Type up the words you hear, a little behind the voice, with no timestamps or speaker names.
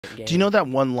different game. Do you know that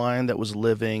one lion that was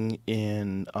living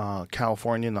in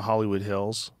California in the Hollywood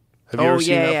Hills? Have you ever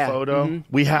seen that photo?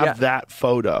 We have that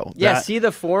photo. Yeah, see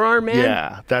the forearm, man?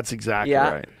 Yeah, that's exactly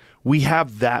right. We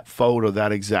have that photo,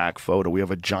 that exact photo. We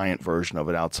have a giant version of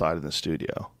it outside in the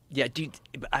studio. Yeah, dude,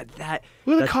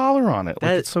 with a collar on it.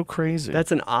 Like, it's so crazy.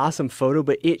 That's an awesome photo,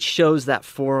 but it shows that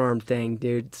forearm thing,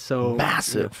 dude. So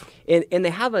massive. And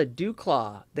they have a dew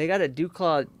claw. They got a dew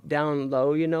claw down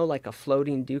low, you know, like a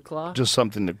floating dew claw. Just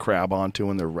something to grab onto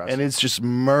when they're wrestling. And it's just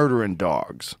murdering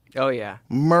dogs. Oh, yeah.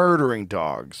 Murdering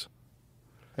dogs.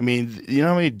 I mean, you know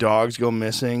how many dogs go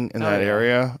missing in that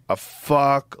area? A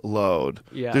fuckload.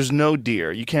 Yeah. There's no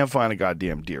deer. You can't find a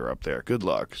goddamn deer up there. Good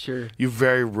luck. Sure. You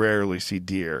very rarely see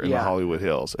deer in the Hollywood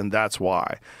Hills, and that's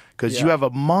why. Because you have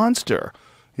a monster.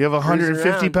 You have a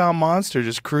 150-pound monster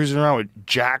just cruising around with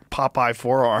Jack Popeye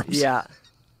forearms. Yeah.